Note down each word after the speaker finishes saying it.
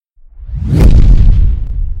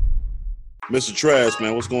Mr. Trash,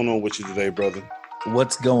 man, what's going on with you today, brother?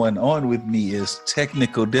 What's going on with me is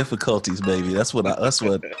technical difficulties, baby. That's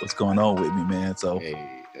what's going on with me, man. So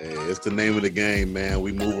hey, it's the name of the game, man.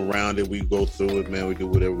 We move around it, we go through it, man. We do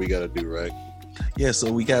whatever we gotta do, right? yeah,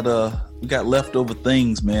 so we got leftover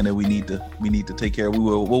things, man, that we need to take care of.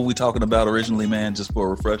 What were we talking about originally, man? Just for a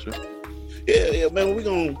refresher. Yeah, man. We're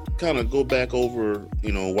gonna kind of go back over,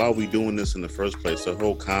 why we doing this in the first place, the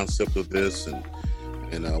whole concept of this, and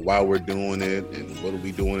why we're doing it, and what are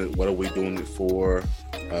we doing it? What are we doing it for?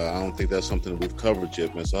 I don't think that's something that we've covered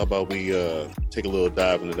yet, man. So how about we take a little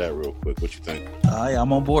dive into that real quick? What you think?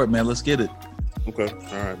 I'm on board, man. Let's get it. Okay.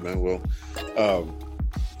 All right, man. Well,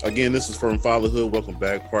 again, this is Firm Fatherhood. Welcome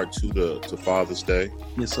back, part 2 to Father's Day.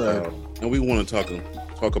 Yes, sir. And we want to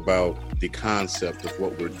talk about the concept of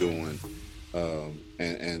what we're doing,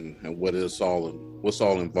 and what's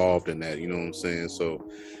all involved in that. You know what I'm saying? So,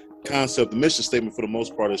 concept, the mission statement for the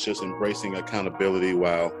most part is just embracing accountability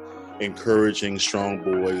while encouraging strong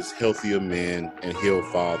boys, healthier men, and healed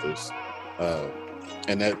fathers.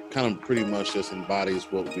 And that kind of pretty much just embodies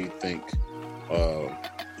what we think,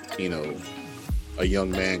 a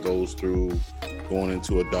young man goes through going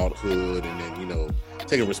into adulthood, and then,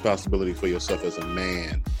 taking responsibility for yourself as a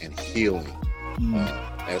man and healing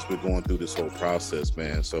as we're going through this whole process,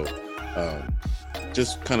 man. So,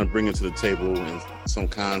 just kind of bringing to the table and some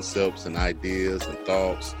concepts and ideas and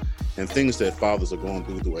thoughts and things that fathers are going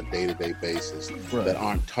through a day-to-day basis that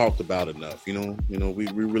aren't talked about enough. We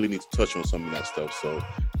really need to touch on some of that stuff. So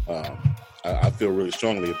I feel really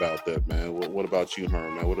strongly about that, man. What about you,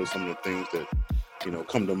 Herm, man? What are some of the things that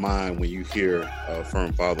come to mind when you hear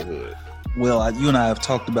Firm Fatherhood? Well, you and I have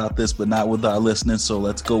talked about this, but not with our listeners. So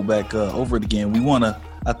let's go back over it again.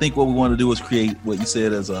 I think what we want to do is create what you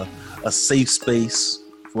said as a safe space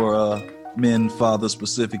for men, fathers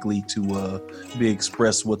specifically, to be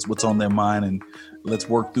express what's on their mind, and let's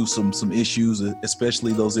work through some issues,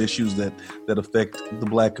 especially those issues that affect the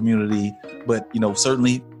Black community. But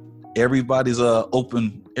certainly everybody's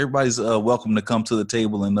open. Everybody's welcome to come to the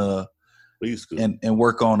table and please and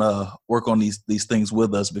work on these things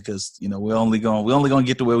with us, because we're only gonna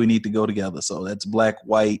get to where we need to go together. So that's Black,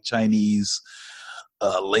 white, Chinese,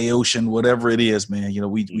 Laotian, whatever it is, man.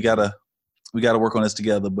 We gotta work on this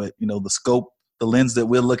together. But the scope, the lens that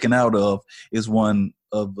we're looking out of is one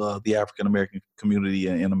of the African American community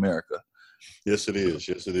in America. Yes, it is.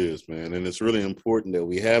 Yes, it is, man. And it's really important that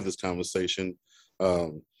we have this conversation.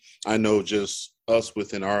 I know just us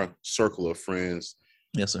within our circle of friends.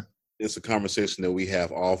 Yes, sir. It's a conversation that we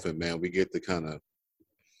have often, man. We get to kind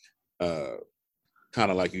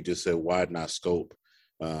of like you just said, widen our scope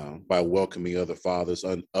by welcoming other fathers,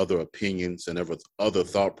 other opinions, and other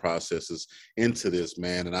thought processes into this,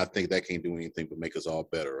 man. And I think that can't do anything but make us all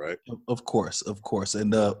better, right? Of course.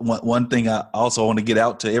 And one thing I also want to get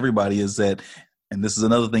out to everybody is that, and this is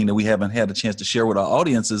another thing that we haven't had a chance to share with our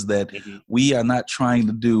audience, is that we are not trying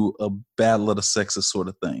to do a battle of the sexes sort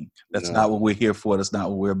of thing. That's not what we're here for. That's not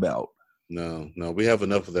what we're about. No, we have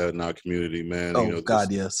enough of that in our community, man. Oh,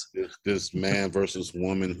 God, yes. This man versus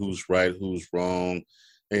woman, who's right, who's wrong.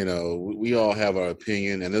 We all have our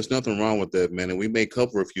opinion, and there's nothing wrong with that, man. And we may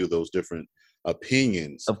cover a few of those different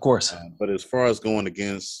opinions. Of course. But as far as going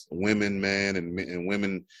against women, man, and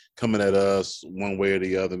women coming at us one way or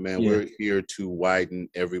the other, man, we're here to widen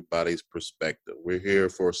everybody's perspective. We're here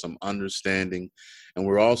for some understanding, and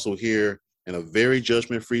we're also here in a very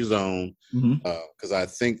judgment-free zone, because I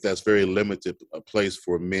think that's very limited a place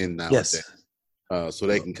for men nowadays. Yes. So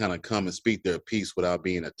they can kind of come and speak their piece without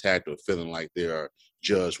being attacked or feeling like they are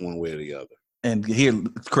judged one way or the other. And here,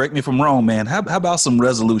 correct me if I'm wrong, man. How about some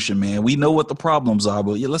resolution, man? We know what the problems are,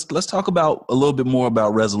 but let's talk about a little bit more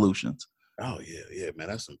about resolutions. Oh yeah, man,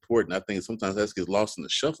 that's important. I think sometimes that gets lost in the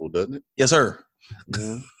shuffle, doesn't it? Yes, sir.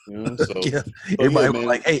 So, everybody was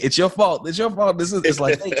like, "Hey, it's your fault. It's your fault." It's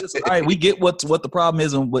like, hey, listen, all right, we get what the problem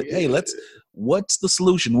is, but hey, what's the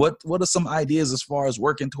solution? What are some ideas as far as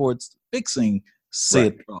working towards fixing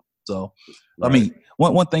said problem? So, I mean,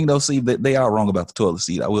 one thing though, Steve, that they are wrong about the toilet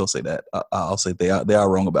seat. I will say that. I'll say they are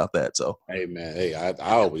wrong about that. So, hey, man,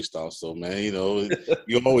 I always thought so, man.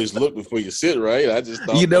 You always look before you sit, right? I just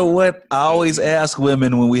thought. You know what? I always ask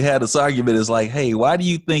women when we had this argument, is like, hey, why do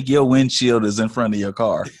you think your windshield is in front of your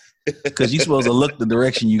car? Because you're supposed to look the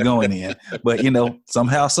direction you're going in. But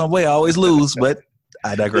somehow, some way, I always lose. But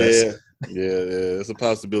I digress. Yeah, it's a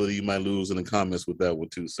possibility you might lose in the comments with that one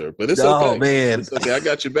too, sir. But it's okay. Oh, man. It's okay. I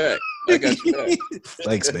got your back.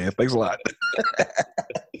 Thanks, man. Thanks a lot.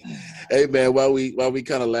 Hey man, while we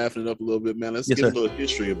kind of laughing it up a little bit, man, let's Yes, get sir. a little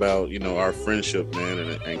history about our friendship, man,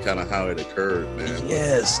 and kind of how it occurred, man.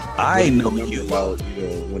 Yes, What I do you know remember you. about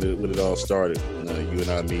when it all started. You and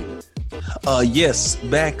I meeting. Yes,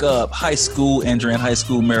 back up high school, Andrean High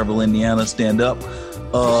School, Maryville, Indiana. Stand up.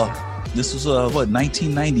 This was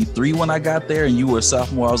 1993 when I got there, and you were a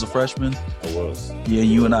sophomore. I was a freshman. I was. Yeah,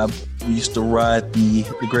 you and I used to ride the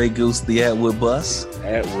Grey Goose, the Atwood bus.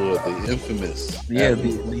 Atwood, the infamous. Yeah,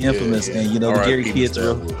 Atwood. the infamous, Yeah. and the Gary R.I.P. Kids Mr.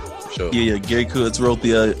 wrote. Atwood, for sure. Yeah, Gary Kids wrote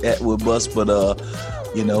the Atwood bus, but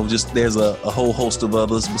just there's a whole host of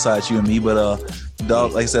others besides you and me. But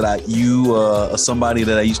dog, like I said, you are somebody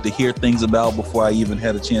that I used to hear things about before I even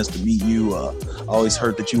had a chance to meet you. I always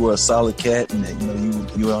heard that you were a solid cat, and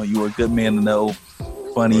that you were a good man to know,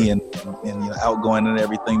 funny and outgoing and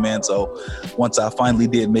everything, man. So once I finally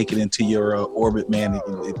did make it into your orbit, man,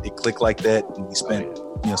 it clicked like that, and we spent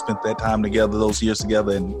that time together, those years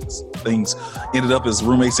together, and things ended up as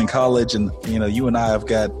roommates in college. And you and I have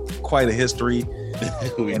got quite a history.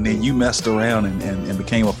 And then you messed around and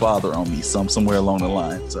became a father on me somewhere along the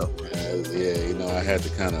line. So I had to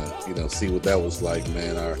kind of see what that was like,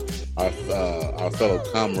 man. Our fellow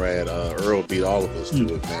comrade Earl beat all of us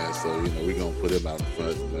to it, man. So we're gonna put him out in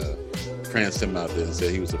front, and prance him out there, and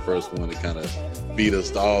say he was the first one to kind of beat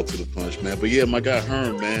us all to the punch, man. But yeah, my guy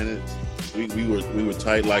Herm, man, we were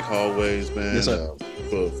tight like always, man. Yes, sir.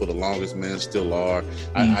 For the longest, man, still are.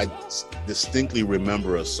 I distinctly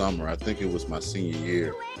remember a summer, I think it was my senior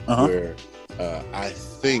year, where I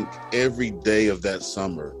think every day of that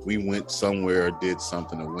summer we went somewhere, did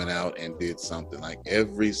something, or went out and did something. Like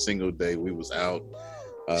every single day we was out,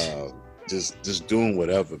 just doing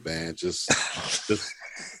whatever, man. Just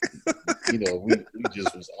we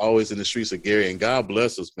just was always in the streets of Gary, and God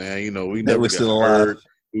bless us, man. We never got still hurt. alive.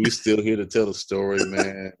 We still here to tell the story,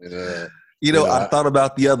 man. And I thought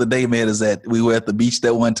about the other day, man, is that we were at the beach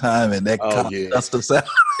that one time, and that cop dust us out.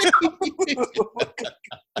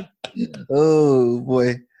 Oh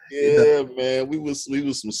boy. Yeah, man. We was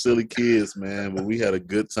some silly kids, man, but we had a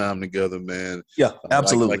good time together, man. Yeah,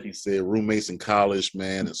 absolutely. Like you said, roommates in college,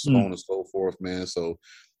 man, and so on and so forth, man. So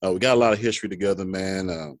we got a lot of history together,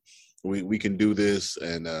 man. We can do this,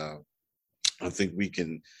 and I think we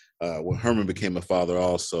can. When Herman became a father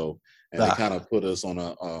also, and it kind of put us on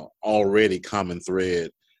a already common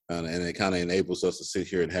thread, and it kind of enables us to sit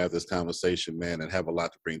here and have this conversation, man, and have a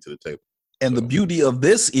lot to bring to the table. And the beauty of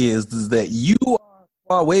this is that you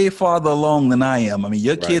are way farther along than I am. I mean,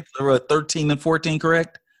 your kids are 13 and 14,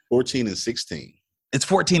 correct? 14 and 16. It's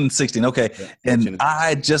 14 and 16. Okay. Yeah, and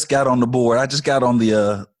I just got on the board. I just got on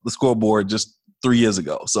the scoreboard just 3 years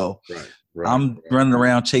ago. So I'm running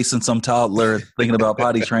around chasing some toddler thinking about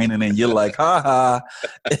potty training, and you're like, ha ha.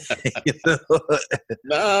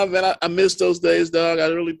 Nah, man, I miss those days, dog. I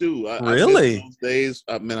really do. Really? I miss those days.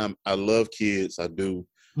 I love kids. I do.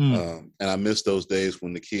 And I miss those days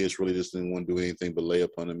when the kids really just didn't want to do anything but lay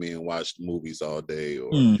up under me and watch movies all day,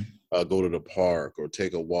 or go to the park or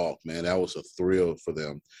take a walk, man. That was a thrill for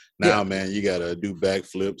them. Now, man, you got to do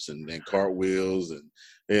backflips and cartwheels, and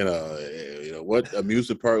what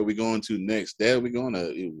amusement park are we going to next? Dad,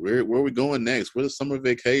 where are we going next? Where's the summer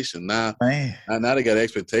vacation? Now they got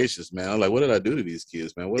expectations, man. I'm like, what did I do to these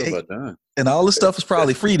kids, man? What have I done? And all this stuff is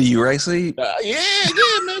probably free to you, right? See? Yeah,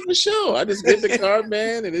 man, for sure. I just get in the car,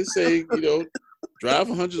 man, and it say, drive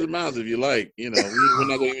for hundreds of miles if you like. We're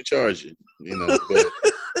not going to even charge you, but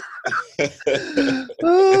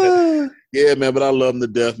yeah, man, but I love them to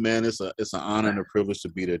death, man. It's an honor and a privilege to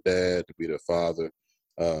be their dad, to be their father.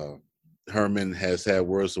 Herman has had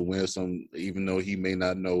words of wisdom, even though he may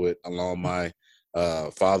not know it, along my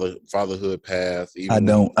fatherhood path. I don't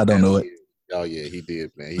know it. Oh yeah, he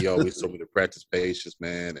did, man. He always told me to practice patience,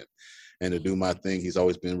 man, and to do my thing. He's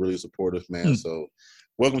always been really supportive, man. So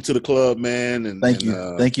welcome to the club, man. And thank you.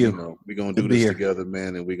 We're gonna do this together,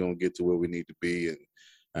 man, and we're gonna get to where we need to be,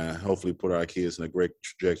 and hopefully put our kids in a great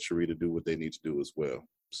trajectory to do what they need to do as well.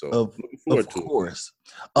 So looking forward to it. Of course.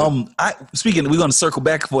 Speaking, we're gonna circle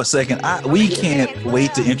back for a second. We can't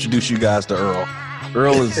wait to introduce you guys to Earl.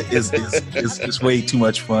 Earl is way too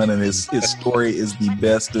much fun, and his story is the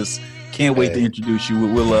bestest. Can't wait to introduce you.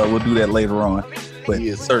 We'll do that later on. But he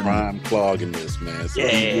is prime clogging this, man. So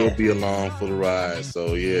he will be along for the ride.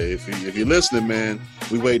 So yeah, if you're listening, man,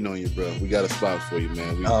 we waiting on you, bro. We got a spot for you,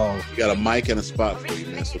 man. We got a mic and a spot for you,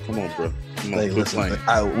 man. So come on, bro. Come on,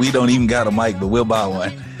 listen, we don't even got a mic, but we'll buy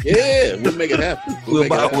one. Yeah, we'll make it happen. We'll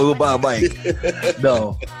buy a mic.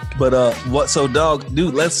 No. But so dog,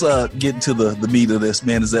 dude, let's get into the meat of this,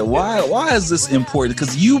 man. Is that why is this important?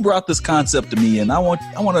 Because you brought this concept to me, and I want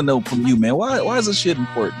to know from you, man. Why is this shit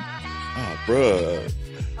important? Oh, bro.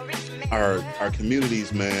 our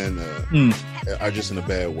communities, man, are just in a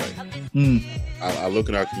bad way. I look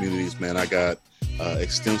at our communities, man. I got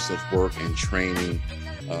extensive work and training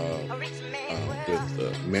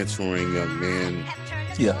with mentoring young men.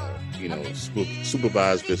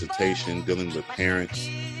 Supervised visitation, dealing with parents.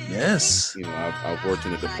 Yes. I've worked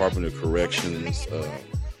in the Department of Corrections.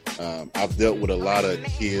 I've dealt with a lot of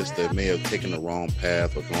kids that may have taken the wrong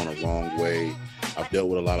path or gone a wrong way. I've dealt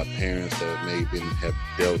with a lot of parents that maybe have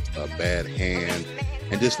dealt a bad hand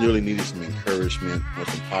and just really needed some encouragement or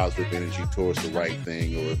some positive energy towards the right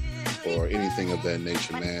thing or anything of that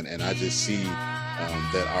nature, man. And I just see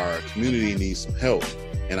that our community needs some help.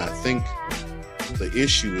 And I think the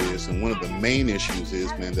issue is, and one of the main issues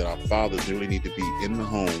is, man, that our fathers really need to be in the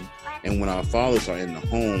home. And when our fathers are in the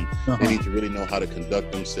home, they need to really know how to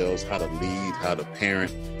conduct themselves, how to lead, how to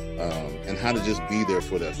parent, and how to just be there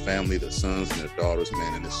for their family, their sons and their daughters,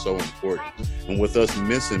 man. And it's so important. And with us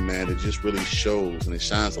missing, man, it just really shows and it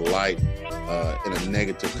shines a light in a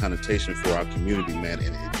negative connotation for our community, man.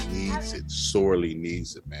 And it sorely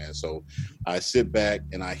needs it, man. So I sit back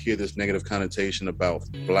and I hear this negative connotation about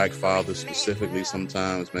Black fathers specifically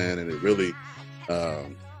sometimes, man. And it really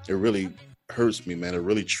hurts me, man. It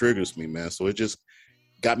really triggers me, man. So it just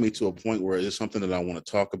got me to a point where it's something that I want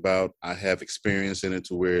to talk about. I have experience in it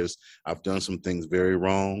to where I've done some things very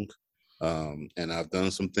wrong, and I've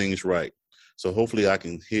done some things right. So hopefully I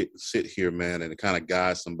can sit here, man, and kind of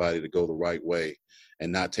guide somebody to go the right way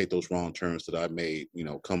and not take those wrong turns that I made,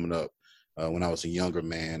 coming up when I was a younger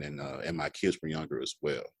man and my kids were younger as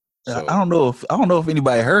well. So, I don't know if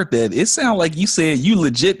anybody heard that. It sounded like you said you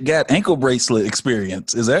legit got ankle bracelet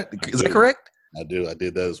experience. Is that correct? I do. I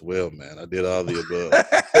did that as well, man. I did all the above.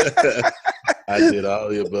 I did all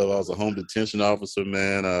the above. I was a home detention officer,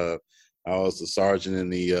 man. I was a sergeant in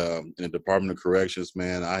the Department of Corrections,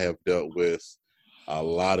 man. I have dealt with a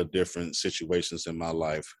lot of different situations in my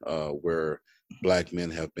life where Black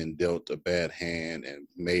men have been dealt a bad hand and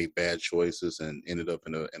made bad choices and ended up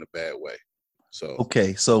in a bad way. So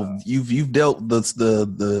okay, so you've dealt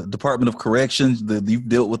the Department of Corrections, you've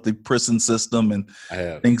dealt with the prison system and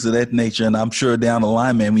things of that nature, and I'm sure down the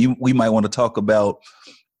line, man, we might want to talk about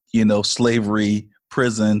slavery,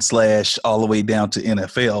 prison / all the way down to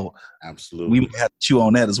NFL. Absolutely, we might have to chew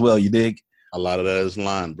on that as well. You dig? A lot of that is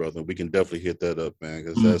lying, brother. We can definitely hit that up, man,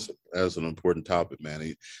 because that's an important topic,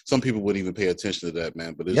 man. Some people wouldn't even pay attention to that,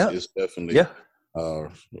 man, but it's definitely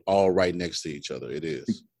all right next to each other. It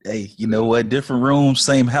is. Hey, you know what? Different rooms,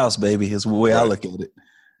 same house, baby, is the way I look at it.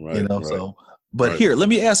 Right, so. But here, let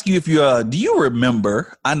me ask you if you do you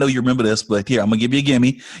remember? I know you remember this, but here I'm gonna give you a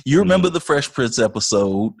gimme. You remember the Fresh Prince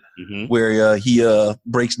episode where he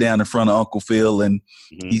breaks down in front of Uncle Phil, and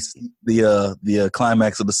he's the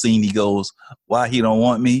climax of the scene. He goes, "Why he don't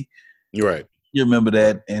want me?" You're right. You remember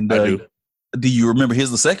that? And I do. Do you remember? Here's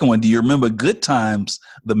the second one. Do you remember Good Times,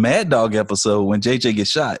 the Mad Dog episode when JJ gets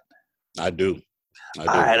shot? I do. All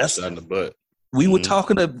right, that's shot in the butt. We were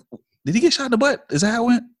talking to. Did he get shot in the butt? Is that how it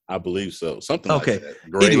went? I believe so. Something like that.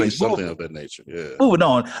 Anyway, something of that nature. Yeah. Moving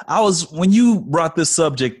on. When you brought this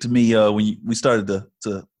subject to me, when we started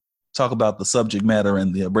to talk about the subject matter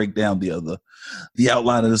and the break down the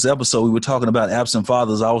outline of this episode, we were talking about absent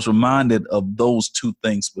fathers. I was reminded of those two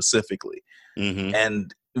things specifically.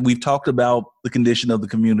 And we've talked about the condition of the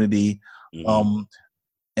community.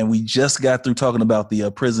 And we just got through talking about the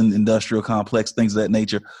prison industrial complex, things of that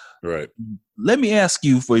nature. Right. Let me ask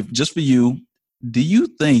you, for you, do you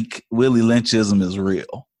think Willie Lynchism is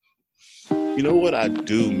real? You know what I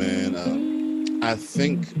do, man?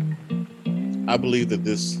 I believe that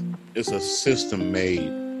this is a system made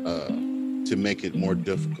to make it more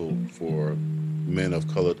difficult for men of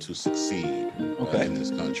color to succeed in this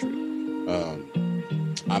country.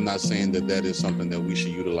 I'm not saying that is something that we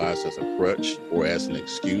should utilize as a crutch or as an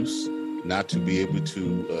excuse not to be able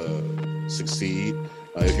to succeed.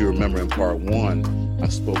 If you remember in part 1, I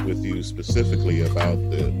spoke with you specifically about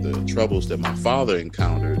the troubles that my father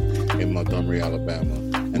encountered in Montgomery, Alabama,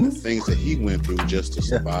 and the things that he went through just to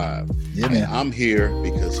survive. And I'm here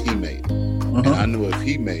because he made it. And I know if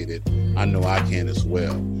he made it, I know I can as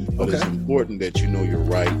well. But it's important that you know your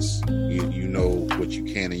rights, you know what you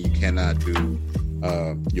can and you cannot do,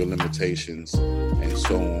 your limitations, and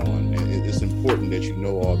so on. And it's important that you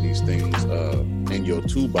know all these things in your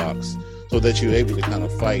toolbox, so that you're able to kind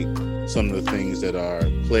of fight some of the things that are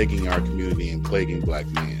plaguing our community and plaguing Black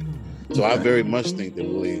men. So I very much think that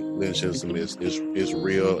Willie Lynchism is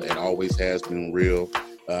real and always has been real.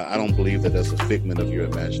 I don't believe that that's a figment of your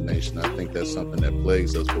imagination. I think that's something that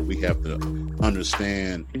plagues us, but we have to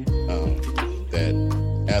understand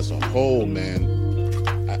that as a whole, man,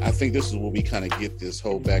 I think this is where we kind of get this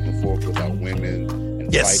whole back and forth with our women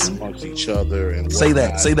and Yes. fighting amongst each other and Say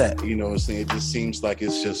whatnot. that. Say that. You know, it just seems like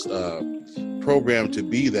it's just programmed to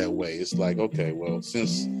be that way. It's like, okay, well,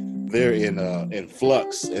 since they're in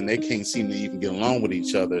flux and they can't seem to even get along with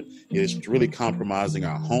each other, it's really compromising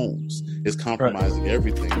our homes. It's compromising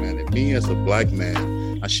everything, man. And me as a black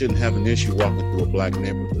man, I shouldn't have an issue walking through a black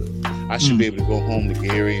neighborhood. I should be able to go home to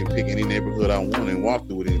Gary and pick any neighborhood I want and walk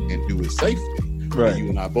through it and do it safely. Right. And you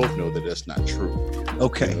and I both know that that's not true.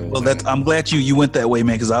 Okay. Well, I'm glad you went that way,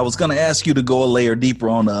 man, because I was going to ask you to go a layer deeper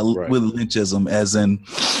on with lynchism, as in,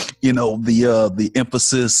 you know, the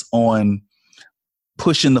emphasis on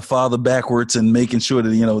pushing the father backwards and making sure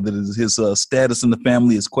that, you know, that his status in the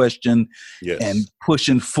family is questioned, and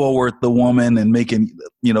pushing forward the woman and making,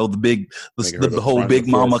 you know, the whole big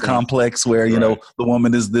mama complex where, you know, the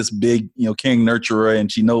woman is this big, you know, king nurturer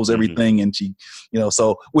and she knows everything and she, you know,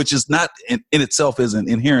 so, which is not in itself isn't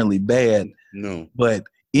inherently bad. No. But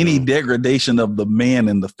any degradation of the man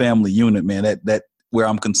in the family unit, man, that where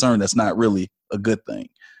I'm concerned, that's not really a good thing.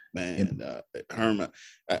 Man, Herman,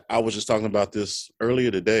 I was just talking about this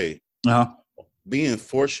earlier today. Being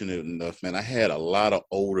fortunate enough, man, I had a lot of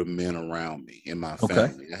older men around me in my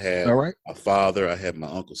family. I had my father, I had my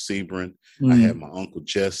Uncle Sebring, I had my Uncle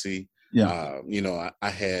Jesse. You know, I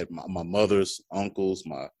had my mother's uncles,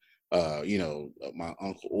 my Uncle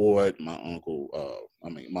Ord, my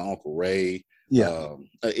Uncle Ray.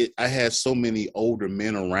 I had so many older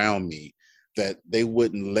men around me that they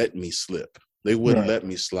wouldn't let me slip. They wouldn't let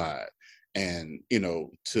me slide. And, you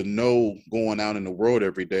know, to know going out in the world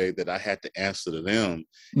every day that I had to answer to them,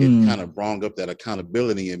 it kind of brought up that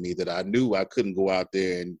accountability in me that I knew I couldn't go out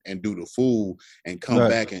there and do the fool and come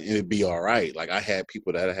back and it'd be all right. Like I had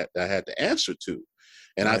people that I had to answer to.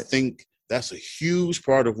 And I think that's a huge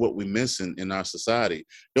part of what we miss in our society.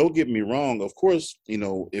 Don't get me wrong. Of course, you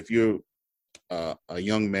know, if you're a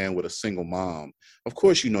young man with a single mom, of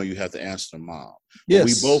course, you know, you have to answer the mom. Yes.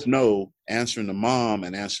 We both know answering the mom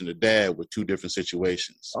and answering the dad were two different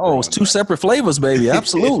situations. Oh, it's two separate flavors, baby.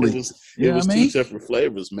 Absolutely. it was two separate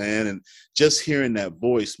flavors, man. And just hearing that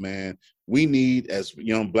voice, man, we need, as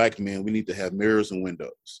young black men, we need to have mirrors and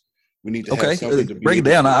windows. We need to have something to break it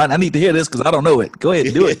down. I need to hear this because I don't know it. Go ahead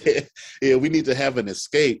and do it. Yeah, we need to have an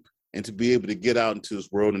escape and to be able to get out into this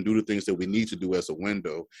world and do the things that we need to do as a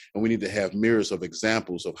window. And we need to have mirrors of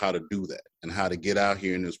examples of how to do that and how to get out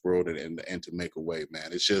here in this world and to make a way,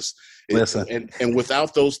 man. It's just, and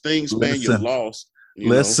without those things, man, you're lost.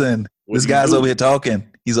 This guy's over here talking.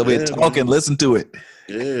 He's over here talking. Man. Listen to it.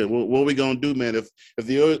 Yeah. Well, what are we going to do, man? If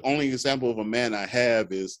the only example of a man I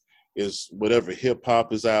have is whatever hip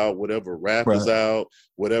hop is out, whatever rap is out,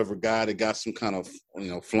 whatever guy that got some kind of, you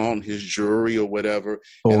know, flaunting his jewelry or whatever.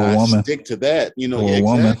 Or and a woman. Stick to that, you know,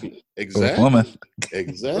 exactly.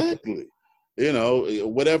 You know,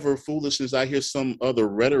 whatever foolishness, I hear some other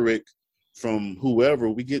rhetoric from whoever,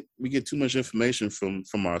 we get too much information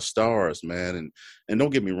from our stars, man. And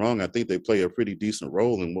don't get me wrong, I think they play a pretty decent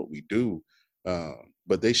role in what we do.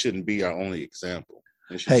 But they shouldn't be our only example.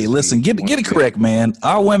 Hey, listen, get it correct, man.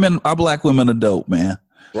 Our black women are dope, man.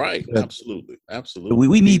 Right. Absolutely.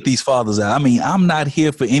 We need these fathers out. I mean, I'm not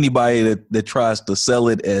here for anybody that tries to sell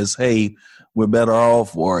it as, hey, we're better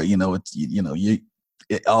off, or, you know, it's, you know,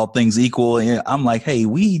 all things equal. And I'm like, hey,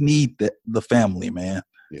 we need the family, man.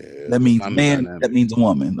 Yeah. That means man, dynamic. That means a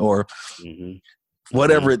woman, or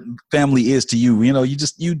whatever family is to you. You know, you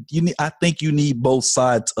need, I think you need both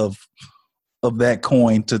sides of that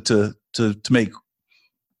coin to make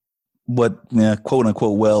what, quote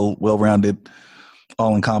unquote, well-rounded,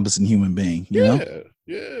 all-encompassing human being. You know?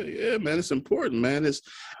 Yeah, man. It's important, man.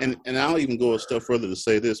 And I'll even go a step further to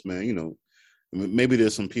say this, man. You know, maybe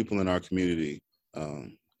there's some people in our community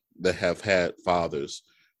that have had fathers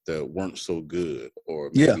that weren't so good, or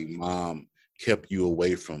maybe mom kept you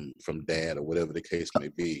away from dad, or whatever the case may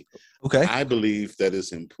be. Okay. I believe that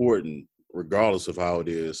it's important, regardless of how it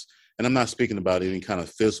is. And I'm not speaking about any kind of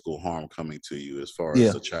physical harm coming to you as far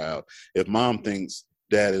as a child. If mom thinks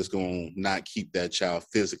dad is going to not keep that child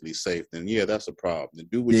physically safe, then that's a problem. Then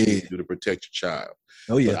do what you need to do to protect your child.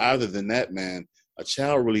 Oh, yeah. But other than that, man, a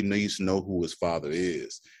child really needs to know who his father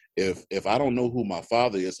is. If I don't know who my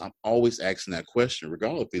father is, I'm always asking that question,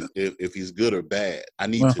 regardless if he's good or bad. I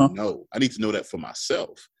need to know. I need to know that for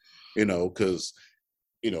myself, you know, because,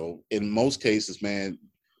 you know, in most cases, man,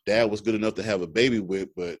 dad was good enough to have a baby with,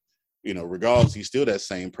 but, you know, regardless, he's still that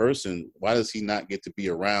same person. Why does he not get to be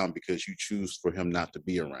around because you choose for him not to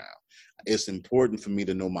be around? It's important for me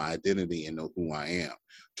to know my identity and know who I am,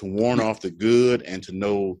 to warn off the good and to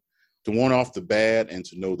know to warn off the bad and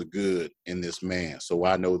to know the good in this man. So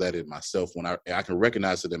I know that in myself when I can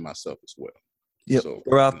recognize it in myself as well. Yep. So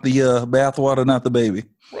throw out the bathwater, not the baby.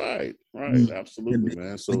 Right, absolutely,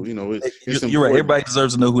 man. So it's you're right. Everybody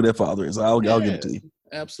deserves to know who their father is. I'll give it to you.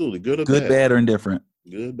 Absolutely, good or good, bad, or indifferent.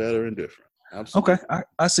 Good, bad, or indifferent. Absolutely. Okay,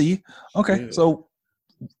 I see you. Okay, so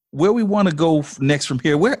where we want to go next from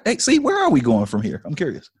here? Where are we going from here? I'm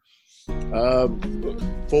curious.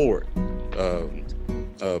 Forward,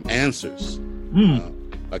 answers,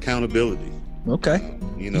 accountability. Okay,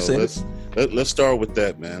 let's start with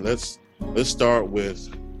that, man. Let's start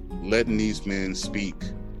with letting these men speak.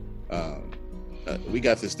 We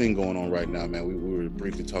got this thing going on right now, man. We were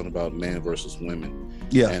briefly talking about man versus women.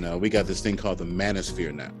 Yeah. And we got this thing called the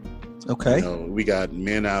manosphere now. Okay. We got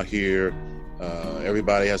men out here.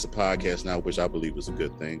 Everybody has a podcast now, which I believe is a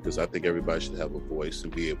good thing because I think everybody should have a voice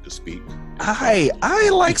and be able to speak. I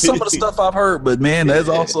like some of the stuff I've heard, but man, there's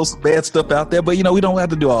also some bad stuff out there. But we don't have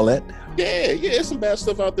to do all that. Yeah, there's some bad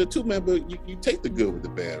stuff out there too, man. But you take the good with the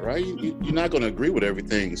bad, right? You're not going to agree with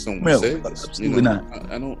everything someone says. Absolutely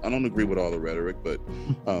not. I don't agree with all the rhetoric, but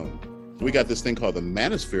we got this thing called the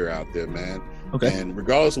manosphere out there, man. Okay. And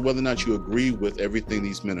regardless of whether or not you agree with everything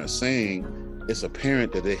these men are saying, it's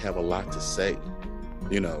apparent that they have a lot to say,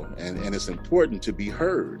 and it's important to be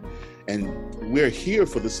heard. And we're here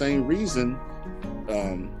for the same reason.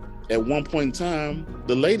 At one point in time,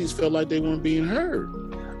 the ladies felt like they weren't being heard.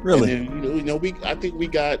 Really? And then, I think we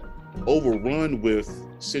got overrun with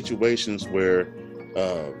situations where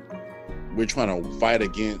we're trying to fight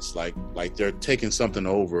against, like they're taking something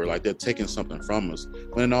over, like they're taking something from us.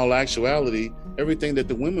 When in all actuality, everything that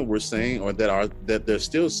the women were saying, or that they're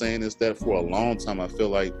still saying, is that for a long time, I feel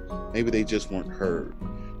like maybe they just weren't heard.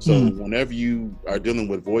 So whenever you are dealing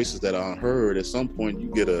with voices that are unheard, at some point you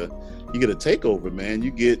get a takeover, man. You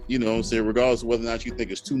get, regardless of whether or not you think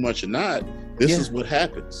it's too much or not, this is what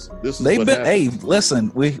happens. Hey,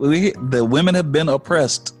 listen, we the women have been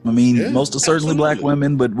oppressed. I mean, most of certainly Black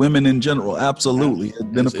women, but women in general, absolutely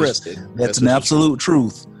have been oppressed. That's an absolute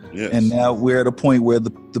truth. Yes. And now we're at a point where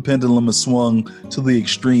the pendulum has swung to the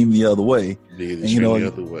extreme the other way. The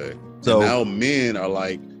other way. So and now men are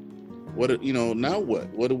like, now what?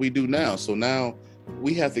 What do we do now? So now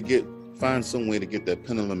we have to find some way to get that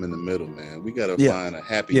pendulum in the middle, man. We got to find a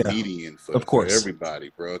happy median for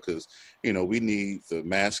everybody, bro. Because, we need the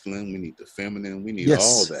masculine, we need the feminine, we need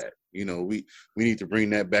all that. We need to bring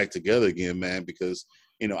that back together again, man. Because,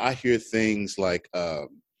 I hear things like,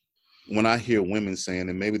 when I hear women saying,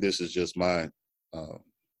 and maybe this is just my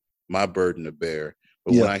burden to bear,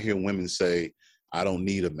 but when I hear women say, I don't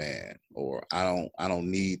need a man, or I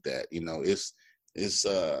don't need that, it's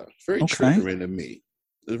very triggering to me.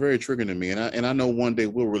 It's very triggering to me, and I know one day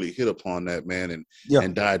we'll really hit upon that, man,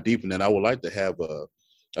 and dive deep in that. I would like to have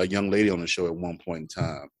a young lady on the show at one point in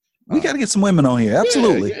time. We got to get some women on here,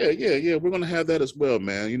 absolutely. Yeah. We're gonna have that as well,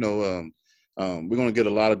 man. We're going to get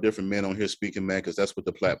a lot of different men on here speaking, man, because that's what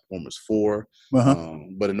the platform is for.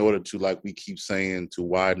 But in order to, like we keep saying, to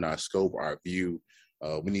widen our scope, our view,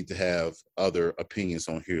 we need to have other opinions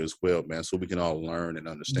on here as well, man, so we can all learn and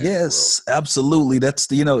understand. Yes, absolutely. That's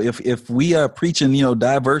if we are preaching,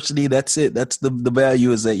 diversity, that's it. That's the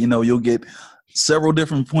value is that, you'll get several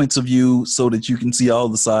different points of view so that you can see all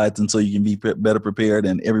the sides and so you can be better prepared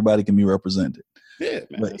and everybody can be represented. Yeah,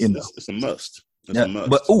 man. But, it's a must.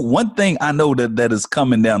 But one thing I know that is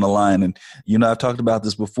coming down the line, and I've talked about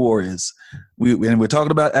this before, is we're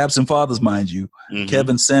talking about absent fathers, mind you.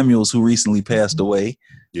 Kevin Samuels, who recently passed away.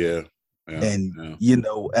 Like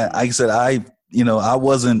I said, I've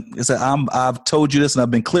told you this, and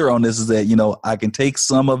I've been clear on this, is that I can take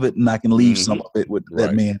some of it and I can leave some of it with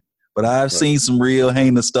that man. But I've seen some real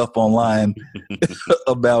heinous stuff online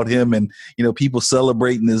about him, and people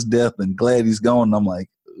celebrating his death and glad he's gone. And I'm like,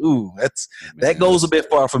 ooh, that goes a bit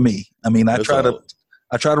far for me. I mean, I try to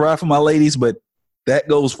ride for my ladies, but that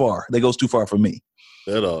goes far. That goes too far for me.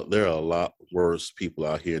 There are a lot worse people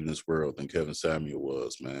out here in this world than Kevin Samuel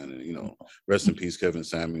was, man. And rest in peace, Kevin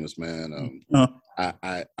Samuels, man.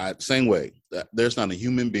 I same way. There's not a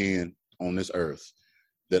human being on this earth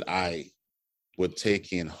that I would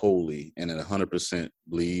take in wholly and at 100%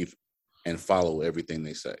 believe and follow everything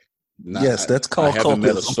they say. That's called I haven't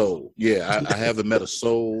met a soul. Yeah, I haven't met a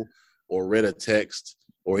soul or read a text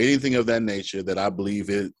or anything of that nature that I believe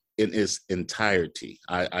in its entirety.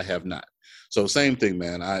 I have not. So same thing,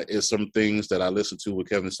 man. It's some things that I listen to with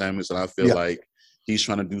Kevin Samuels, and I feel like he's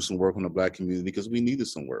trying to do some work on the Black community because we needed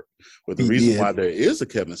some work. But the reason why there is a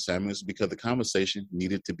Kevin Samuels is because the conversation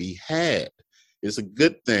needed to be had. It's a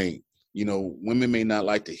good thing. Women may not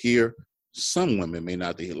like to hear Some women may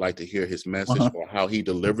not like to hear his message or how he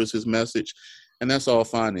delivers his message, and that's all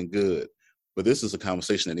fine and good. But this is a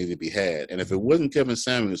conversation that needed to be had. And if it wasn't Kevin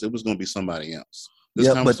Samuels, it was going to be somebody else.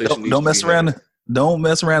 This conversation but don't mess around. Had. Don't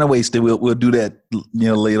mess around and waste it. We'll do that,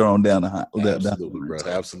 later on down the line. Absolutely, bro.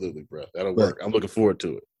 Absolutely, bro. That'll work. I'm looking forward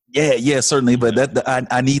to it. Yeah, certainly. But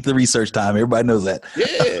I need the research time. Everybody knows that.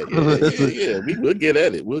 Yeah. We'll get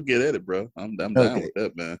at it. We'll get at it, bro. I'm down with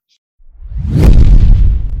that, man.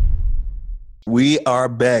 We are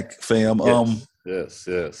back, fam. Yes.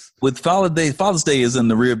 With Father's Day is in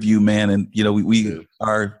the rear view, man, and we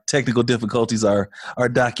our technical difficulties are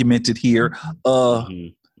documented here.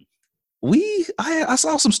 I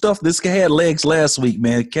saw some stuff. This guy had legs last week,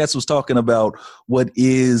 man. Katz was talking about what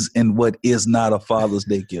is and what is not a Father's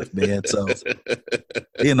Day gift, man. So,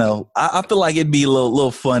 I feel like it'd be a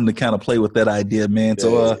little fun to kind of play with that idea, man.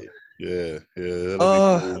 So, that'll be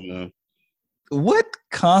cool, man. What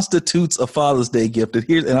constitutes a Father's Day gift?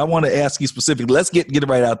 And I want to ask you specifically. Let's get it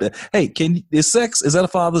right out there. Hey, is that a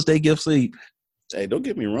Father's Day gift? Hey, don't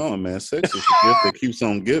get me wrong, man. Sex is a gift that keeps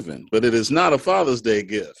on giving, but it is not a Father's Day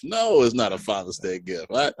gift. No, it's not a Father's Day gift.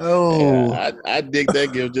 I dig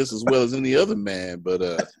that gift just as well as any other man, but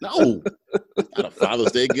no, not a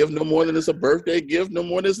Father's Day gift no more than it's a birthday gift, no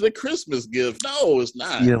more than it's a Christmas gift. No, it's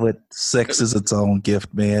not. Yeah, but sex is its own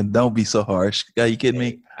gift, man. Don't be so harsh. Are you kidding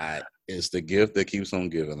me? It's the gift that keeps on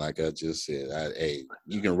giving, like I just said.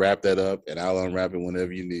 You can wrap that up, and I'll unwrap it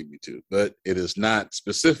whenever you need me to. But it is not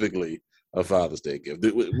specifically a Father's Day gift.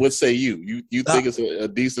 What say you? You think it's a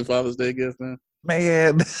decent Father's Day gift, man?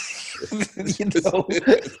 Man,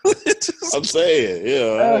 I'm saying,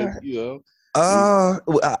 I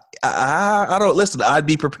don't listen. I'd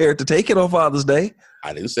be prepared to take it on Father's Day.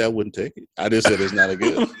 I didn't say I wouldn't take it. I just said it's not a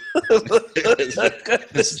gift.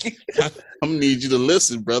 I'm gonna need you to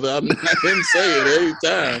listen, brother. I didn't say it every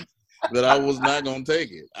time that I was not gonna take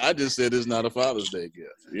it. I just said it's not a Father's Day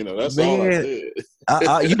gift. That's all I said.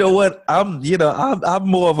 You know what? I'm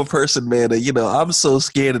more of a person, man. That, I'm so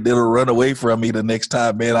scared that it'll run away from me the next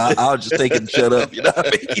time, man. I'll just take it and shut up. You know what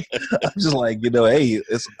I mean? I'm just like, hey,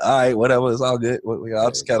 it's all right, whatever. It's all good. I'll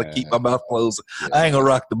just kind of keep my mouth closed. Yeah. I ain't gonna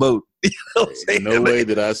rock the boat. No way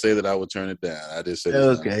did I say that I would turn it down. I just said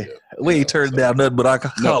okay. We ain't turning down nothing but our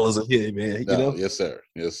callers in here, man. No, yes, sir.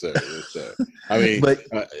 I mean, but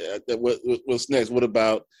what's next? What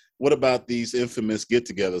about these infamous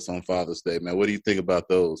get-togethers on Father's Day, man? What do you think about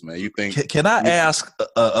those, man? You think? Can I ask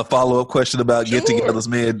a follow-up question about get-togethers,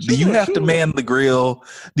 man? Do you have to man the grill?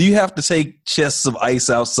 Do you have to take chests of ice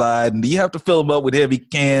outside, and do you have to fill them up with heavy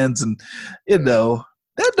cans? And that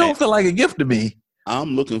don't feel like a gift to me.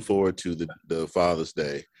 I'm looking forward to the Father's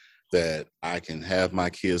Day that I can have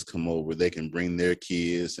my kids come over. They can bring their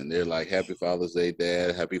kids, and they're like, "Happy Father's Day,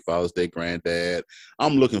 Dad. Happy Father's Day, Granddad."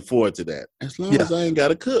 I'm looking forward to that. As long as I ain't got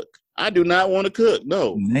to cook. I do not want to cook.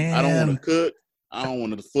 No, man. I don't want to cook. I don't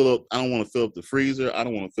want to fill up the freezer. I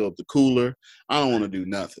don't want to fill up the cooler. I don't want to do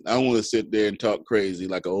nothing. I want to sit there and talk crazy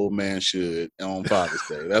like an old man should on Father's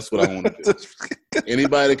Day. That's what I want to do.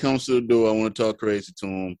 Anybody that comes to the door, I want to talk crazy to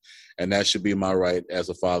them, and that should be my right as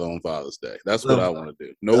a father on Father's Day. That's what I want to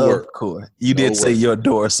do. No work. Cool. You did say your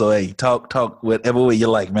door, so hey, talk whatever way you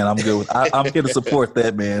like, man. I'm good. I'm here to support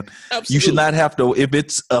that, man. Absolutely. You should not have to. If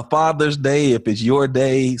it's a Father's Day, if it's your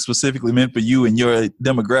day specifically meant for you and your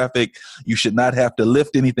demographic, you should not have to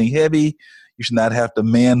lift anything heavy. You should not have to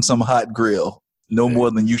man some hot grill. No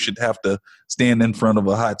more than you should have to stand in front of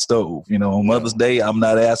a hot stove. On Mother's Day, I'm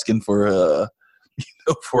not asking for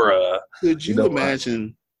Could you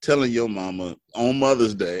imagine telling your mama on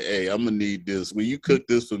Mother's Day, "Hey, I'm gonna need this. Will you cook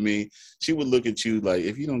this for me?" She would look at you like,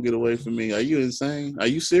 "If you don't get away from me, are you insane? Are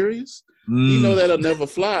you serious? You know that'll never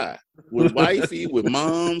fly with wifey, with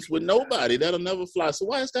moms, with nobody. That'll never fly. So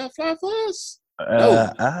why it's gotta fly for us?"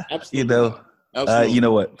 No, absolutely. Absolutely. You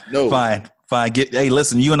know what? No. Fine. Hey,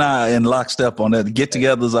 listen, you and I are in lockstep on that.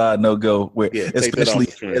 Get-togethers are no-go, especially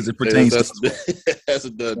as it pertains to that's a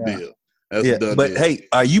done deal. But hey,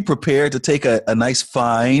 are you prepared to take a nice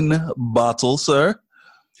fine bottle, sir?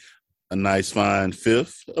 A nice fine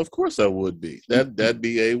fifth? Of course I would be. That'd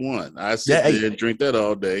be A1. I sit there and drink that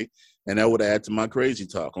all day, and that would add to my crazy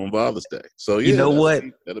talk on Father's Day. So you know what?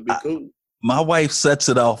 That'll be cool. My wife sets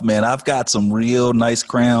it off, man. I've got some real nice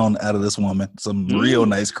Crown out of this woman. Some real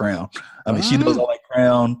nice Crown. I mean, she knows I like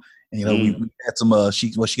Crown. And, we had some. She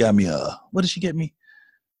got me. What did she get me?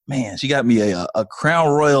 Man, she got me a Crown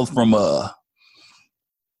Royal from I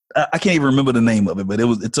can't even remember the name of it, but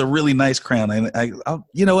it's a really nice Crown. And I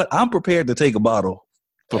you know what? I'm prepared to take a bottle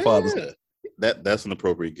for Father's Day. That's an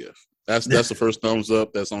appropriate gift. That's the first thumbs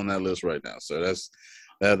up. That's on that list right now. So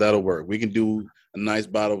that'll work. We can do a nice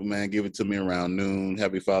bottle, man. Give it to me around noon.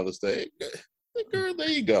 Happy Father's Day. Girl, there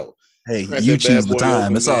you go. Hey, you choose the time.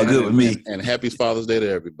 Open, it's all good with me. And happy Father's Day to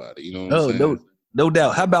everybody. You know what I'm saying? No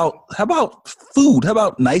doubt. How about food? How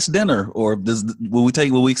about nice dinner? Or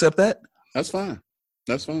will we accept that? That's fine.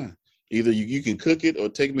 Either you can cook it or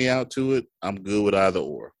take me out to it. I'm good with either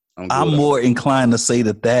or. I'm more inclined to say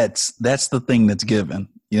that's the thing that's given.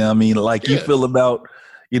 You know what I mean? Like you feel about,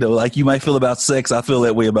 like you might feel about sex. I feel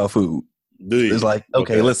that way about food. Do you? It's like,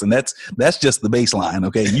 okay, listen, that's just the baseline.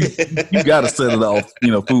 Okay. You got to set it off,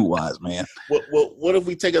 food wise, man. Well, what if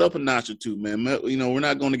we take it up a notch or two, man? We're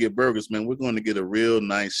not going to get burgers, man. We're going to get a real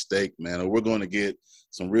nice steak, man. Or we're going to get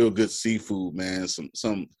some real good seafood, man.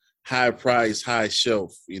 Some high price, high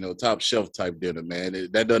shelf, top shelf type dinner, man.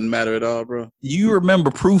 That doesn't matter at all, bro. You remember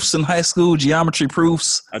proofs in high school, geometry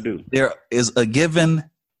proofs? I do. There is a given.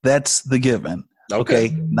 That's the given. Okay.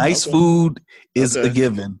 Nice food is a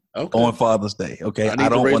given on Father's Day. Okay. I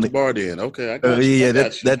don't want to bar then. Okay. I got you. Yeah,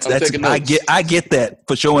 that's I get that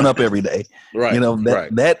for showing up every day. Right.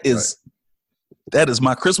 That is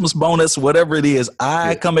my Christmas bonus, whatever it is.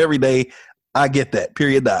 I come every day. I get that.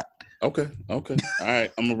 Period. Dot. Okay. All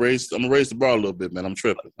right. I'm gonna raise the bar a little bit, man. I'm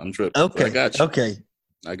tripping. Okay. I got you. Okay.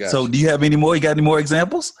 I got you. So do you have any more? You got any more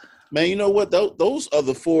examples? Man, you know what? Those are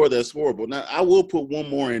the four that's horrible. Now I will put one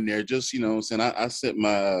more in there. Just saying, I sent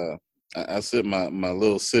my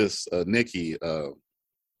little sis Nikki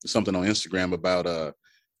something on Instagram about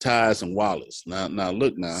ties and wallets. Now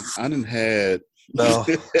look, I didn't had. No.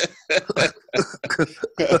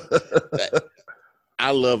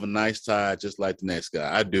 I love a nice tie just like the next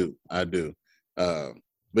guy. I do.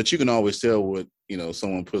 But you can always tell what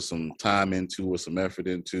someone put some time into or some effort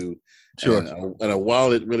into. Sure. And a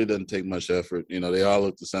wallet really doesn't take much effort. They all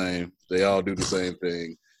look the same. They all do the same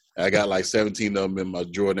thing. I got like 17 of them in my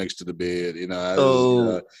drawer next to the bed.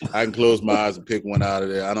 I can close my eyes and pick one out of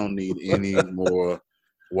there. I don't need any more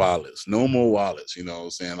wallets. No more wallets. You know what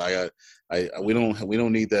I'm saying? Like we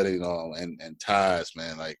don't need that at all. And ties,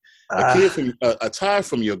 man. Like a tie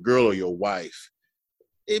from your girl or your wife.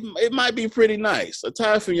 It might be pretty nice. A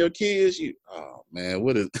tie from your kids, oh man,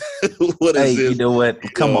 what is this? You know what?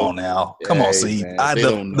 Come on now. Come on, see. Man,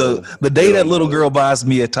 the day that little girl buys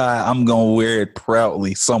me a tie, I'm gonna wear it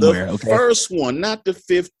proudly somewhere. The first one, not the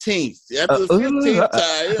 15th. After the 15th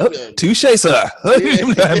tie. Touche, sir.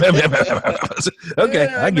 Okay,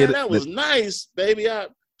 I get it. That was nice, baby. I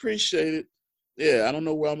appreciate it. Yeah, I don't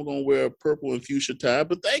know where I'm gonna wear a purple and fuchsia tie,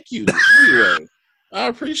 but thank you. Anyway, I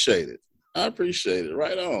appreciate it.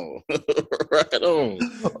 Right on. Right on.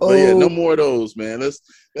 But yeah, no more of those, man.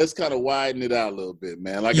 Let's kind of widen it out a little bit,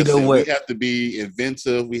 man. Like I said, we have to be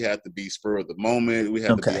inventive. We have to be spur of the moment. We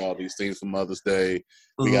have to do all these things for Mother's Day.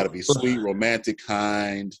 We got to be sweet, romantic,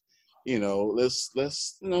 kind. Let's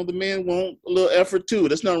the men want a little effort too.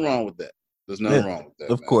 There's nothing wrong with that.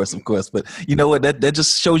 Of course. But you know what? That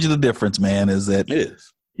just shows you the difference, man, is that it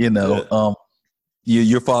is.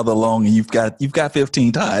 You're farther along and you've got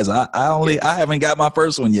 15 ties. I haven't got my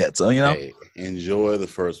first one yet. So, Hey, enjoy the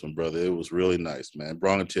first one, brother. It was really nice, man.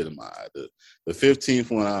 Brought a tear to my eye. The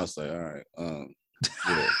 15th one, I was like, all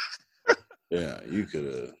right, yeah, you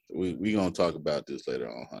could we gonna talk about this later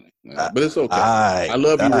on, honey. But it's okay. I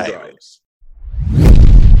love you regardless.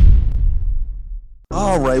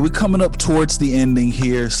 All right, we're coming up towards the ending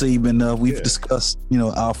here, Saban. We've discussed,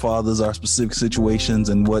 our fathers, our specific situations,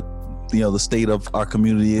 and what the state of our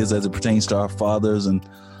community is as it pertains to our fathers, and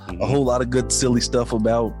a whole lot of good silly stuff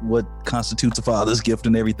about what constitutes a father's gift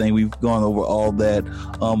and everything. We've gone over all that.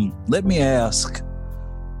 Let me ask,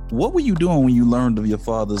 what were you doing when you learned of your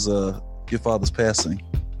father's passing?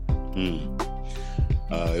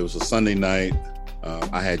 It was a Sunday night.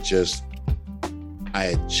 I had just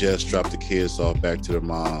dropped the kids off back to their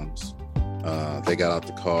moms. They got out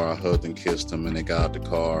the car. I hugged and kissed them, and they got out the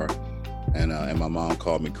car. And my mom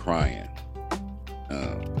called me crying,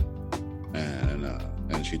 and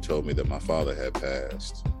she told me that my father had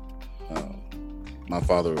passed. My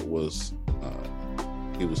father was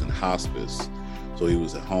he was in hospice, so he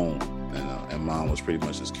was at home, and mom was pretty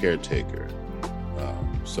much his caretaker.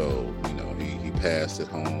 So he passed at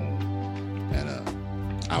home, and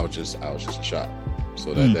I was just in shock.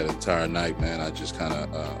 So that entire night, man, I just kind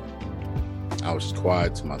of I was just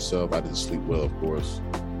quiet to myself. I didn't sleep well, of course.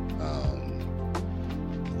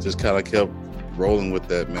 Just kind of kept rolling with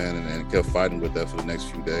that, man, and kept fighting with that for the next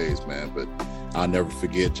few days, man. But I'll never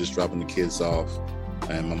forget just dropping the kids off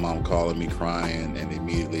and my mom calling me crying, and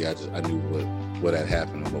immediately I knew what had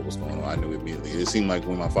happened and what was going on. I knew immediately. It seemed like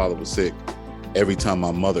when my father was sick, every time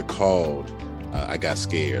my mother called, I got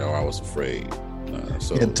scared or I was afraid.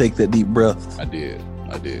 So you had to take that deep breath. I did.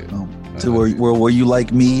 So were you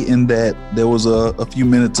like me in that there was a few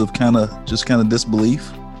minutes of kind of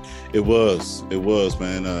disbelief? It was,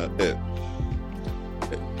 man.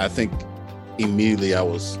 I think immediately I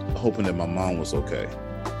was hoping that my mom was okay.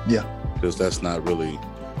 Yeah. Because that's not really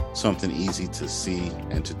something easy to see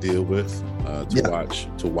and to deal with,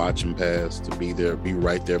 to watch him pass, to be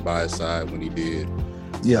right there by his side when he did.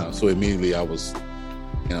 Yeah. So immediately I was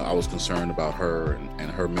concerned about her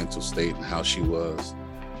and her mental state and how she was.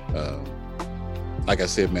 Like I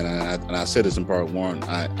said, man, and I said this in part one,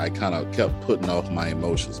 I kind of kept putting off my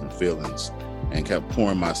emotions and feelings and kept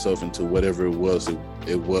pouring myself into whatever it was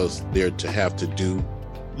there to have to do,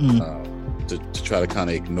 to try to kind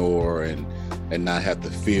of ignore and not have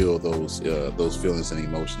to feel those feelings and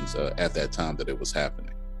emotions at that time that it was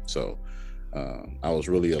happening. So I was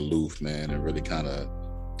really aloof, man, and really kind of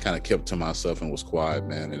kept to myself and was quiet,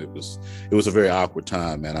 man. And it was a very awkward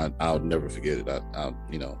time, man. I'll never forget it.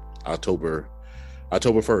 October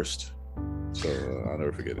 1st. So I'll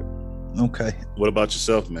never forget it. Okay. What about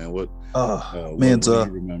yourself, man? What do you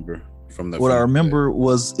remember from that? What I remember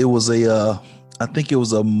was it was I think it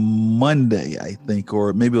was a Monday,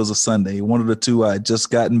 or maybe it was a Sunday. One of the two. I had just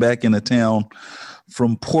gotten back into town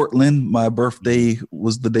from Portland. My birthday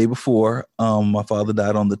was the day before. My father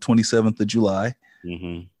died on the 27th of July.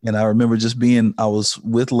 Mm-hmm. And I remember I was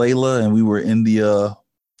with Layla and we were in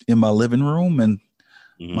my living room, and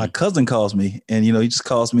my cousin calls me, and he just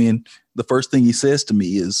calls me, and the first thing he says to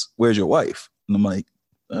me is, "Where's your wife?" And I'm like,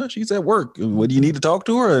 "She's at work. What do you need to talk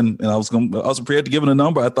to her?" And I was prepared to give him a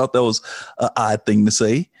number. I thought that was an odd thing to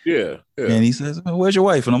say. Yeah. And he says, "Where's your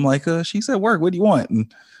wife?" And I'm like, "She's at work. What do you want?"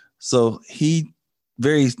 And so he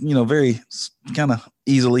very kind of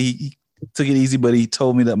easily, he took it easy, but he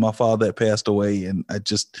told me that my father had passed away, and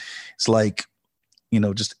it's like,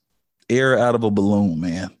 just air out of a balloon,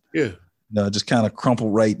 man. Yeah. I just kind of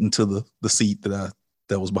crumpled right into the seat that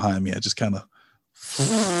was behind me. I just kind of,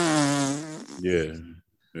 yeah.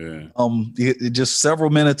 It just several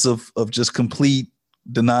minutes of just complete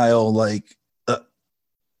denial. Like, I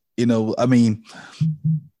mean,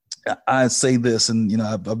 I say this, and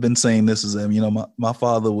I've been saying this is my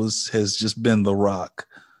father has just been the rock.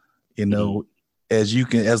 As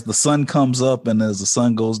the sun comes up and as the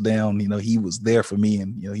sun goes down, he was there for me,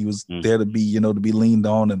 and he was there to be, to be leaned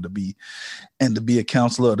on and to be a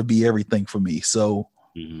counselor, to be everything for me. So,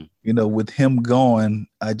 with him gone,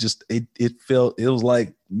 it was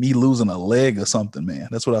like me losing a leg or something, man.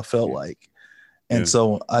 That's what I felt like. And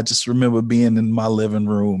so I just remember being in my living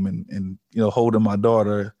room and holding my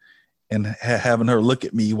daughter and having her look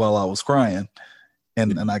at me while I was crying.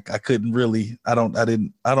 And I couldn't really, I don't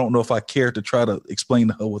know if I cared to try to explain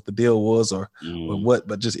to her what the deal was or what,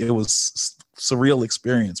 but just, it was surreal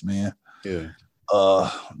experience, man. Yeah.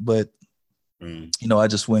 But I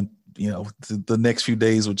just went, the next few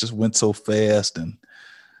days just went so fast, and,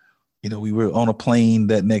 we were on a plane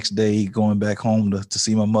that next day going back home to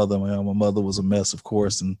see my mother. My mother was a mess, of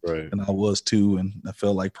course. And I was too. And I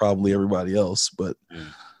felt like probably everybody else, but,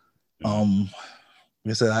 like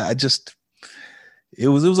I said, it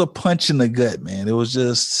was a punch in the gut, man. It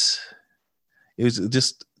just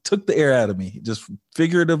took the air out of me, just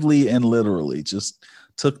figuratively and literally, just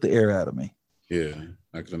took the air out of me. Yeah,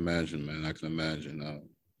 I can imagine, man. I can imagine.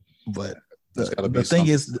 But the thing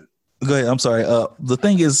is, go ahead. I'm sorry. The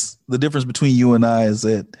thing is, the difference between you and I is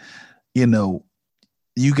that, you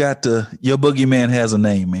got your boogeyman has a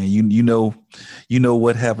name, man. You know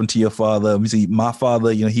what happened to your father. You see, my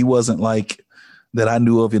father, he wasn't like that I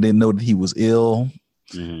knew of. I didn't know that he was ill.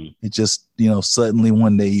 It just, suddenly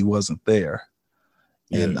one day he wasn't there.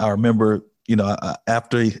 And I remember,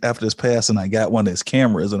 after his passing, I got one of his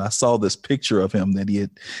cameras and I saw this picture of him that he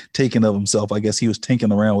had taken of himself. I guess he was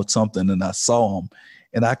tinkering around with something, and I saw him,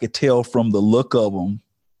 and I could tell from the look of him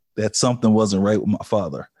that something wasn't right with my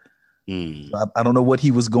father. I don't know what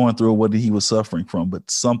he was going through or what he was suffering from,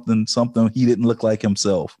 but something he didn't look like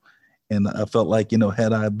himself. And I felt like,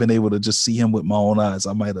 had I been able to just see him with my own eyes,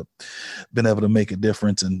 I might have been able to make a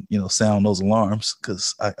difference and, sound those alarms,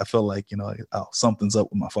 because I felt like, something's up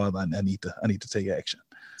with my father. I need to take action.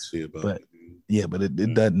 But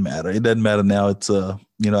it doesn't matter. It doesn't matter now. It's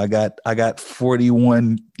I got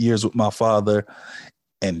 41 years with my father,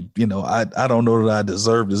 and I don't know that I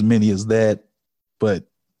deserved as many as that, but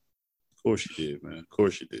of course you did, man. Of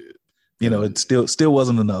course you did. It still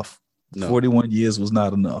wasn't enough. No. 41 years was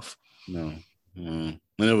not enough. No, it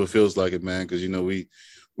never feels like it, man. Because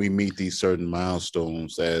we meet these certain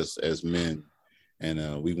milestones as men,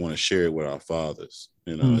 and we want to share it with our fathers.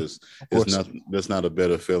 It's nothing. There's not a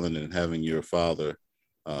better feeling than having your father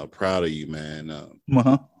proud of you, man.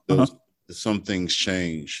 Some things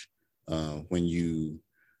change when you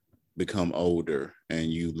become older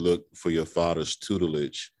and you look for your father's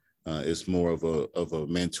tutelage, it's more of a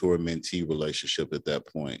mentor-mentee relationship at that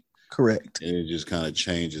point. Correct. And it just kind of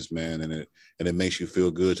changes, man, and it makes you feel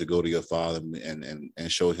good to go to your father and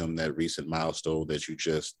show him that recent milestone that you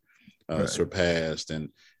just surpassed, and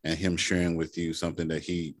him sharing with you something that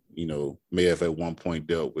he, may have at one point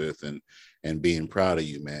dealt with, and being proud of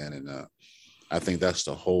you, man. And I think that's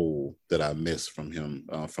the whole that I miss from him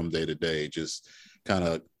from day to day, just kind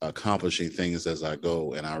of accomplishing things as I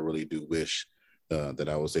go. And I really do wish that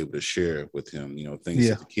I was able to share with him, things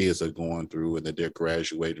that the kids are going through, and that they're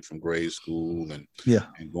graduating from grade school and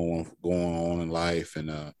going on in life.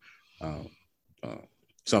 And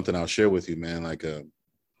something I'll share with you, man, like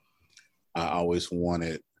I always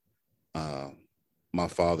wanted my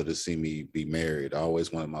father to see me be married. I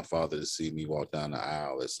always wanted my father to see me walk down the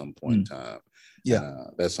aisle at some point in time. Yeah.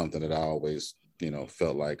 And, that's something that I always,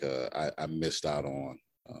 felt like I missed out on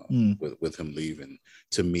with him leaving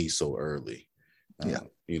to me so early.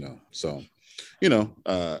 So,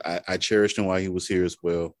 I cherished him while he was here as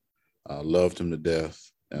well. Loved him to death.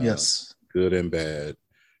 Yes. Good and bad,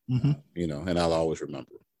 and I'll always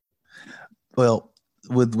remember. Well,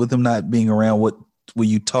 with him not being around, will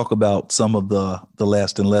you talk about some of the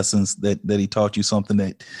lasting lessons that he taught you, something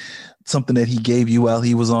that he gave you while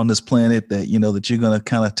he was on this planet that, that you're going to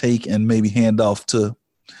kind of take and maybe hand off to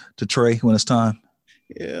Trey when it's time?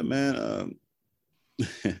 Yeah, man.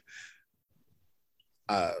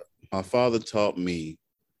 My father taught me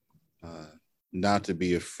not to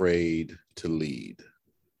be afraid to lead,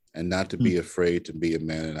 and not to be afraid to be a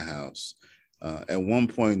man in the house. At one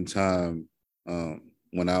point in time,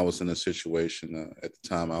 when I was in a situation, at the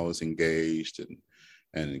time I was engaged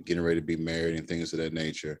and getting ready to be married and things of that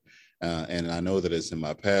nature. And I know that it's in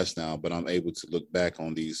my past now, but I'm able to look back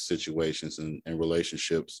on these situations and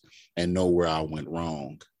relationships and know where I went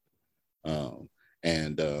wrong. One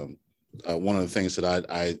of the things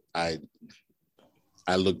that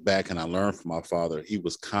I look back and I learned from my father, he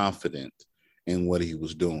was confident in what he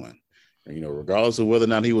was doing. And, regardless of whether or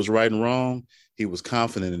not he was right and wrong, he was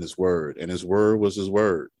confident in his word, and his word was his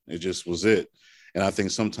word. It just was it. And I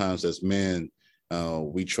think sometimes as men,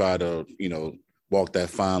 we try to, walk that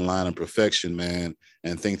fine line of perfection, man,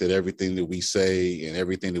 and think that everything that we say and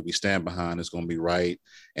everything that we stand behind is going to be right,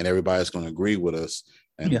 and everybody's going to agree with us.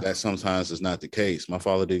 And that sometimes is not the case. My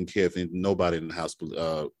father didn't care if nobody in the house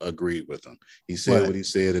agreed with him. He said what he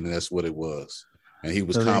said, and that's what it was. And he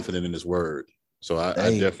was confident in his word. So I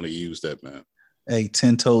definitely use that, man. Hey,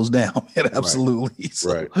 10 toes down, man. Absolutely.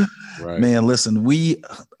 Right. So, right. Man, listen, we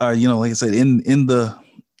are, like I said, in the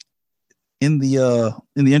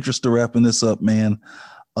interest of wrapping this up, man,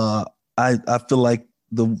 I feel like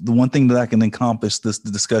the one thing that I can encompass the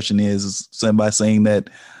discussion is by saying that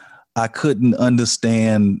I couldn't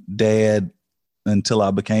understand Dad until I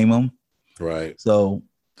became him. Right. So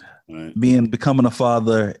becoming a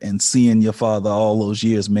father and seeing your father all those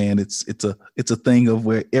years, man, it's a thing of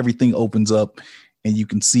where everything opens up and you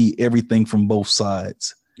can see everything from both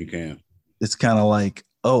sides. You can. It's kind of like,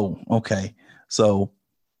 oh, okay. So,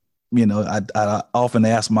 I often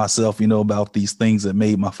ask myself, about these things that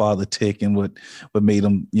made my father tick and what made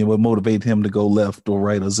him, what motivated him to go left or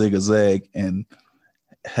right or zig or zag. And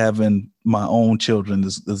having my own children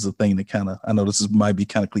is a thing that kind of, I know might be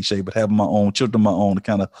kind of cliche, but having my own children, to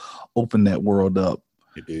kind of open that world up.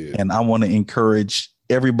 And I want to encourage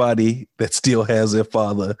everybody that still has their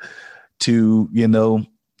father to,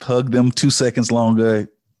 hug them 2 seconds longer,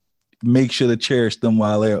 make sure to cherish them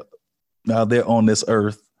while they're on this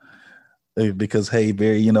earth, because, hey,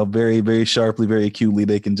 very, very, very sharply, very acutely,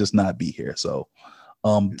 they can just not be here. So,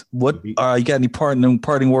 you got any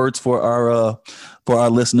parting words for our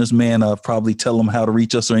listeners, man? Probably tell them how to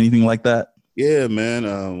reach us or anything like that. Yeah,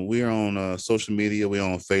 man. We are on social media. We're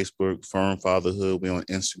on Facebook, Firm Fatherhood. We're on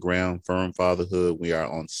Instagram, Firm Fatherhood. We are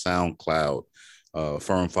on SoundCloud,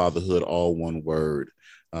 Firm Fatherhood, all one word.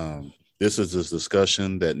 This is a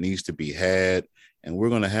discussion that needs to be had, and we're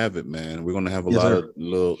going to have it, man. We're going to have a lot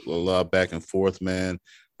of back and forth, man.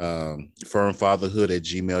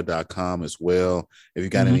 firmfatherhood@gmail.com as well. If you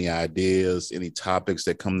got any ideas, any topics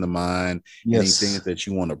that come to mind, anything that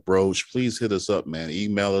you want to broach, please hit us up, man.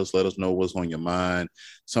 Email us, let us know what's on your mind,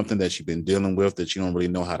 something that you've been dealing with that you don't really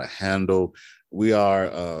know how to handle. We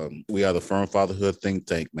are the Firm Fatherhood think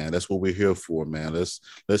tank, man. That's what we're here for, man. Let's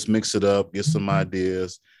mix it up, get some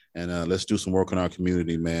ideas, and let's do some work on our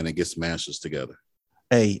community, man, and get some answers together.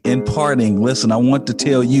 Hey, in parting, listen, I want to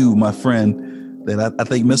tell you, my friend, that I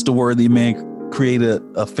think Mr. Worthy, man, created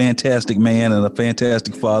a fantastic man and a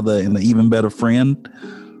fantastic father and an even better friend.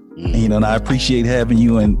 And, and I appreciate having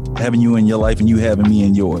you in your life and you having me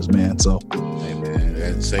in yours, man. So, hey man,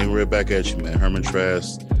 and same right back at you, man. Herman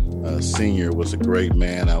Trask Senior was a great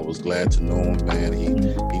man. I was glad to know him, man.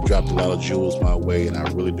 He dropped a lot of jewels my way, and I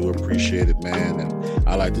really do appreciate it, man. And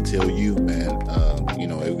I like to tell you, man,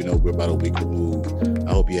 we're about a week removed.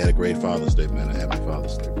 I hope you had a great Father's Day, man. A happy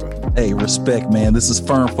Father's Day, bro. Hey, respect, man. This is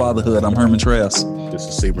Firm Fatherhood. I'm Herman Trask. This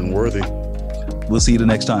is Sebring Worthy. We'll see you the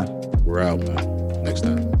next time. We're out, man. Next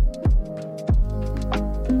time.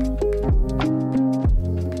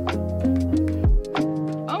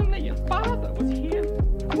 Only your father was here.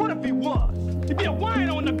 What if he was? He'd be a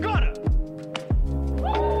wino in the gutter.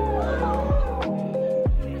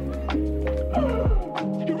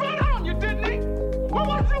 He ran on you, didn't he? Where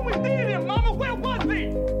was he when we needed him, Mama? Where was he?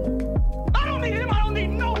 I don't need him. I don't need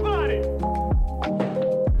nobody.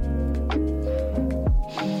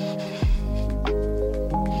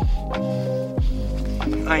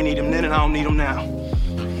 I ain't need him then and I don't need him now.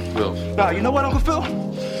 Well, Nah, you know what, Uncle Phil?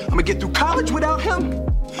 I'm gonna get through college without him.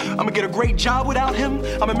 I'm gonna get a great job without him.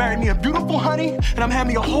 I'm gonna marry me a beautiful honey, and I'm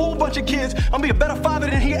having me a whole bunch of kids. I'm gonna be a better father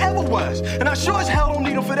than he ever was. And I sure as hell don't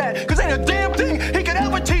need him for that, cause ain't a damn thing he could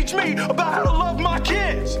ever teach me about how to love my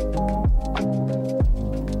kids.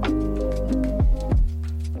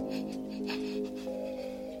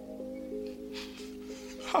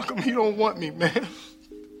 How come he don't want me, man?